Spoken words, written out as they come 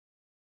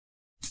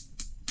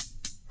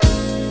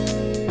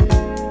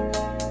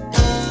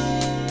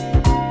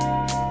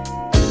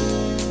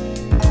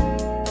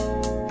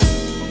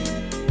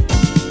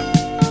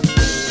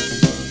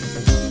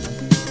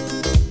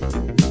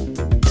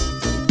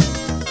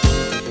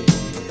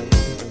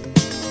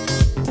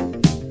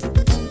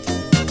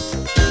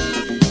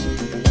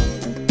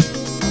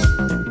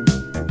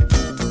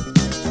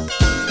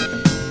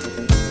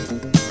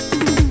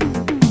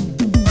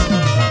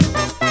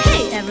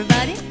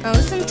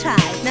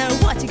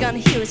what you're gonna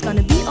hear is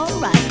gonna be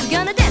alright. You're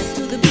gonna dance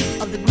to the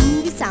beat of the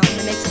groovy sound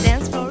that makes the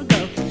dance floor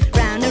go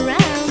round and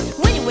round.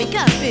 When you wake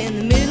up in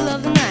the middle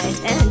of the night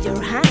and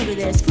you're hungry,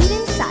 there's food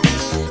inside.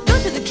 Go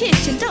to the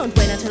kitchen, don't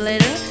wait until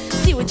later.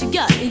 See what you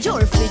got in your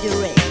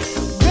refrigerator.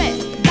 Bread,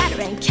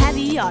 butter and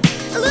caviar.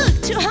 Look,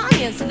 2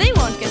 onions, they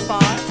won't get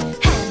far.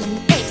 Ham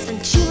and eggs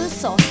and chili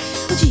sauce.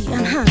 Oh gee,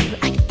 I'm hungry,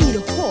 I can eat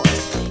a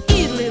horse.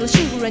 Eat a little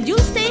sugar and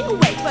you'll stay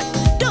awake. But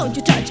don't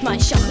you touch my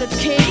chocolate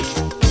cake.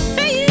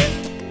 Hey you,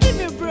 give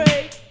me a break.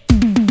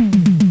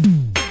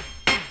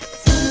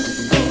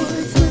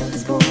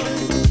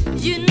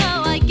 You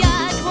know I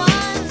got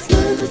one.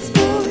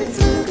 Smørgasbord,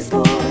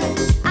 smørgasbord.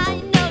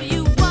 I know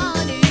you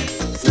want it.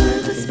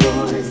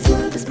 Smørgasbord,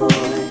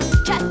 smørgasbord.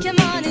 Come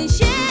on and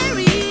share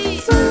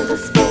it.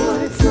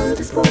 Smørgasbord,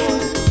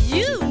 smørgasbord.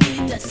 You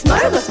need the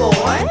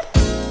smørgasbord.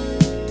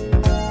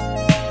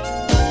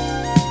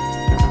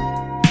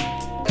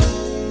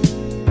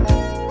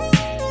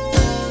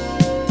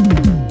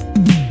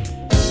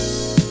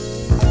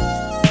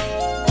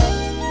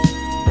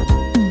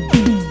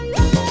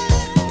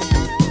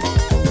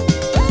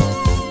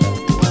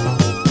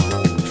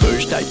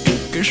 First I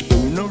took a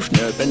spoon of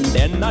snap and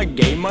then I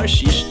gave my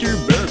sister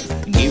Berg.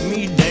 Give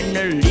me then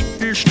a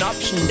little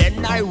snaps and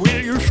then I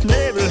will your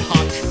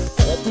snävelhatt.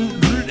 Åpen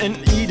ull en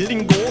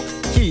idling gå,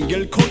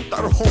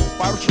 tigelkottar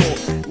hoppar så.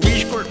 Vi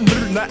skulle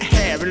bruna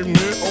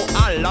hävelmö och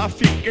alla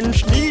fick en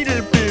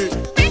snidelbö.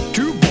 Vet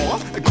du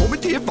vad? Kommer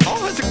det var?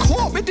 Altså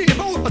kommer det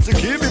var? Altså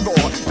kan vi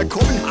var? Jeg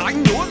kommer en hang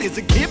nå,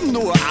 altså kan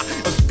nå.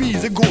 Og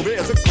spise går vi,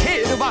 altså kan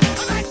det var?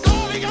 Altså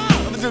går vi går,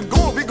 altså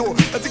går vi går.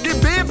 Altså kan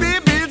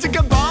be, så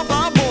kan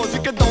bare på,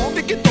 så kan da,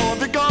 vi kan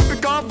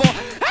på.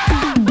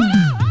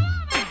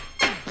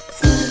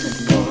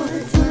 Smørgasbord,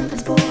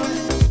 smørgasbord.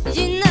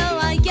 You know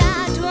I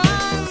got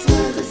one.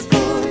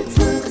 Smørgasbord,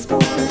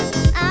 smørgasbord.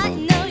 I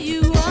know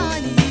you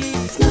want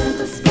it.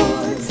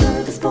 Smørgasbord,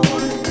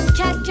 smørgasbord.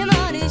 Come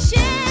on and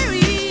share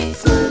it.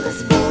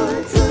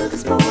 Smørgasbord,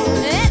 smørgasbord.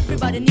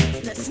 Everybody needs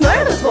the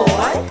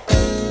Smørgasbord.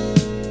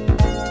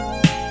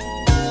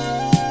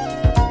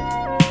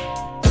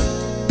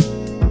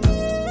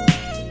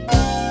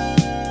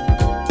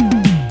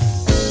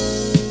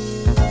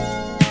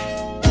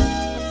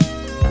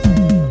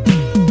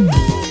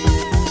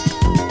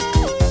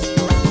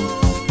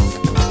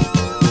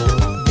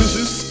 This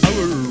is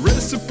our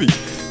recipe.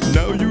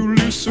 Now you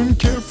listen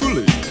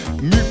carefully.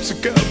 Mix a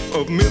cup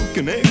of milk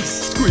and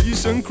eggs.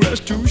 Squeeze and crush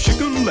 2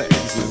 chicken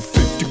legs.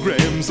 50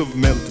 grams of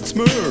melted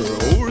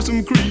smør, or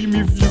some cream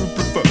if you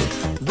prefer.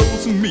 Roll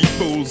some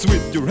meatballs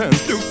with your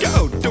hands. Look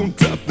out, don't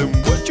drop them,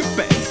 watch your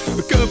pants.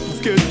 A cup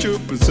of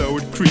ketchup and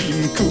sour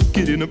cream. Cook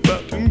it in a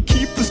pot and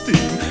keep the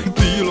steam.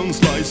 Peel and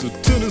slice a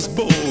tennis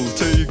ball.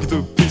 Take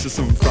the pieces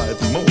and fry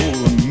them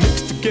all. And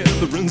mix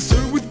together and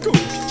serve with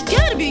Coke. You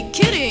gotta be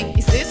kidding.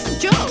 Is this a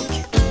joke?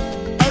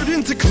 Out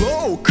in the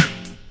cloak.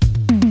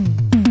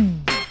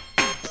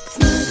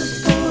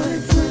 Smørgasbord,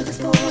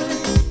 smørgasbord.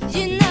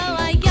 You know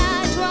I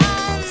got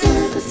one.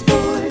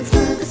 Smørgasbord,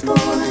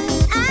 smørgasbord.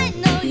 I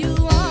know you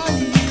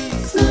want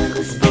it.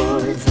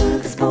 Smørgasbord,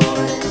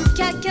 smørgasbord.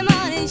 Come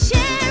on and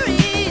share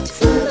it.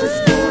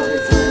 Smørgasbord,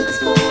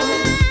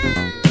 smørgasbord.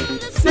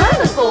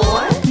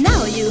 Smørgasbord.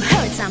 Now you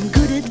heard some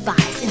good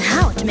advice in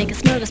how to make a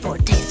smørgasbord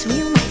taste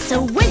real nice. So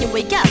when you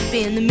wake up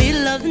in the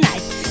middle of the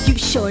night, you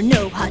sure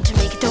know how to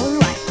make it all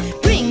right.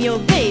 Bring your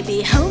baby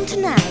home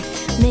tonight.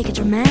 Make it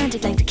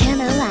romantic like the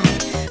candlelight.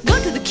 Go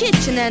to the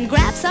kitchen and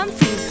grab some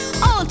food.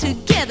 All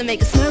together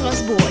make a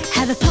smørgasbord.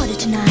 Have a party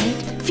tonight.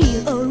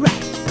 Feel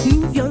alright.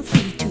 Move your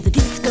feet to the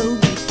disco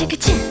beat. Take a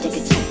chance.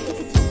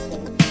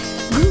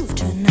 Groove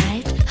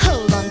tonight.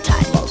 Hold on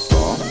tight.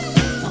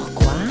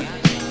 Pourquoi?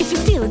 If you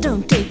still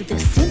don't take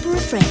this simple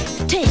refrain,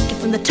 take it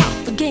from the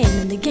top again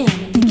and again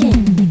and again.